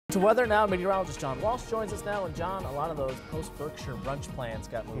To weather now, meteorologist John Walsh joins us now. And John, a lot of those post-Berkshire brunch plans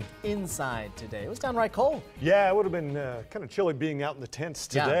got moved inside today. It was downright cold. Yeah, it would have been kind of chilly being out in the tents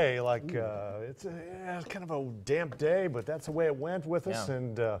today. Yeah. Like it's kind of a damp day, but that's the way it went with us. Yeah.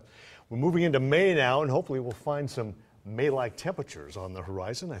 And we're moving into May now, and hopefully we'll find some May-like temperatures on the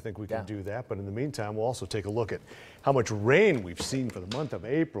horizon. I think we can do that. But in the meantime, we'll also take a look at how much rain we've seen for the month of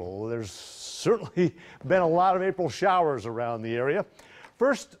April. There's certainly been a lot of April showers around the area.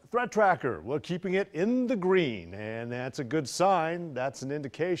 First threat tracker, we're keeping it in the green, and that's a good sign. That's an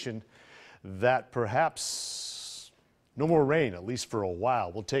indication that perhaps no more rain, at least for a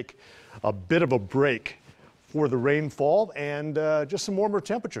while. We'll take a bit of a break for the rainfall and just some warmer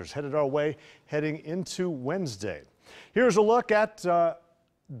temperatures headed our way heading into Wednesday. Here's a look at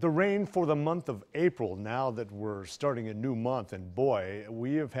the rain for the month of April now that we're starting a new month, and boy,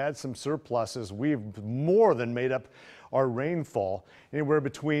 we have had some surpluses. We've more than made up our rainfall, anywhere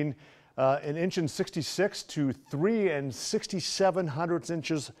between an inch and 66 to 3 67/100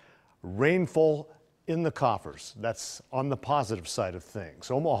 inches rainfall in the coffers. That's on the positive side of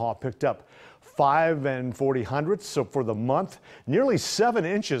things. Omaha picked up 5 40/100, so for the month, nearly 7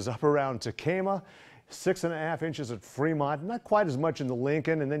 inches up around Tekamah. 6.5 inches at Fremont, not quite as much in the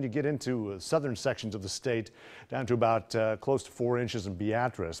Lincoln, and then you get into southern sections of the state down to about close to 4 inches in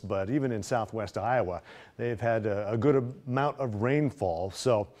Beatrice. But even in southwest Iowa, they've had a good amount of rainfall.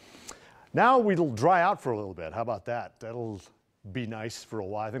 So now we'll dry out for a little bit. How about that? That'll be nice for a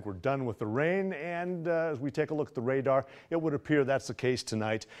while. I think we're done with the rain, and as we take a look at the radar, it would appear that's the case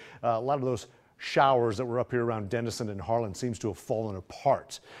tonight. A lot of those showers that were up here around Denison and Harlan seems to have fallen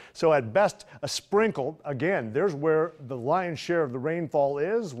apart. So at best, a sprinkle. Again, there's where the lion's share of the rainfall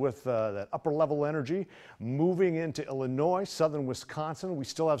is, with that upper level energy moving into Illinois, southern Wisconsin. We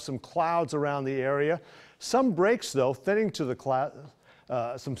still have some clouds around the area. Some breaks, though, thinning to the clouds.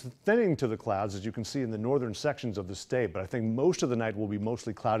 Some thinning to the clouds, as you can see in the northern sections of the state, but I think most of the night will be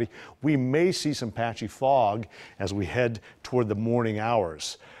mostly cloudy. We may see some patchy fog as we head toward the morning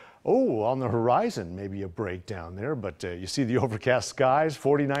hours. Oh, on the horizon, maybe a break down there, but you see the overcast skies,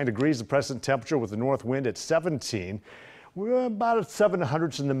 49 degrees the present temperature with the north wind at 17. We're about at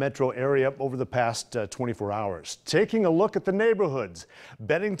 700s in the metro area over the past 24 hours. Taking a look at the neighborhoods,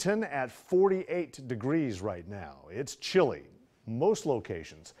 Bennington at 48 degrees right now. It's chilly. Most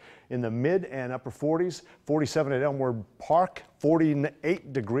locations in the mid and upper 40s, 47 at Elmwood Park,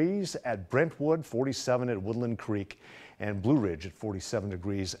 48 degrees at Brentwood, 47 at Woodland Creek, and Blue Ridge at 47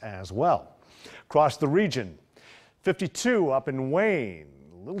 degrees as well. Across the region, 52 up in Wayne,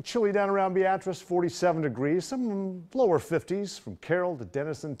 a little chilly down around Beatrice, 47 degrees, some lower 50s from Carroll to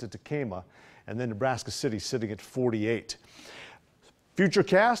Denison to Tekamah, and then Nebraska City sitting at 48.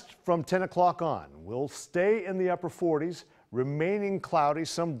 Futurecast from 10 o'clock on will stay in the upper 40s, remaining cloudy,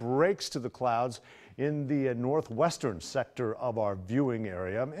 some breaks to the clouds in the northwestern sector of our viewing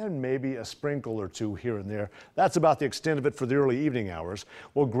area, and maybe a sprinkle or two here and there. That's about the extent of it for the early evening hours.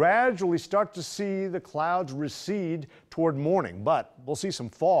 We'll gradually start to see the clouds recede toward morning, but we'll see some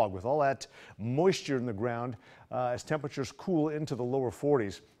fog with all that moisture in the ground as temperatures cool into the lower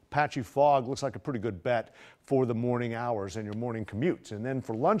 40s. Patchy fog looks like a pretty good bet for the morning hours and your morning commute. And then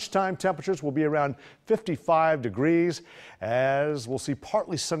for lunchtime, temperatures will be around 55 degrees, as we'll see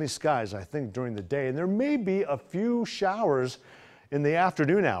partly sunny skies, I think, during the day. And there may be a few showers in the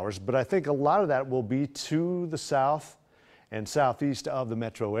afternoon hours, but I think a lot of that will be to the south and southeast of the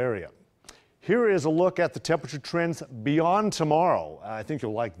metro area. Here is a look at the temperature trends beyond tomorrow. I think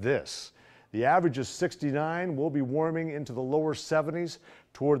you'll like this. The average is 69. We'll be warming into the lower 70s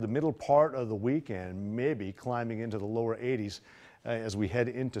toward the middle part of the week, and maybe climbing into the lower 80s as we head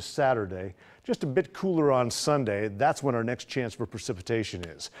into Saturday. Just a bit cooler on Sunday. That's when our next chance for precipitation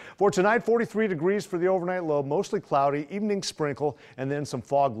is. For tonight, 43 degrees for the overnight low, mostly cloudy, evening sprinkle, and then some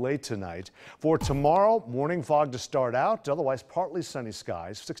fog late tonight. For tomorrow, morning fog to start out, otherwise partly sunny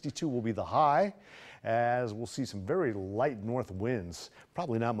skies. 62 will be the high, as we'll see some very light north winds,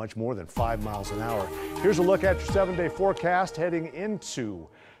 probably not much more than 5 miles an hour. Here's a look at your 7-day forecast heading into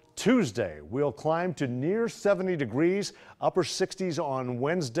Tuesday. We'll climb to near 70 degrees, upper 60s on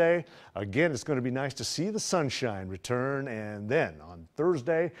Wednesday. Again, it's going to be nice to see the sunshine return, and then on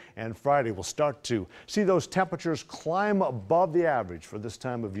Thursday and Friday we'll start to see those temperatures climb above the average for this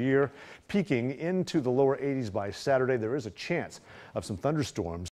time of year, peaking into the lower 80s by Saturday. There is a chance of some thunderstorms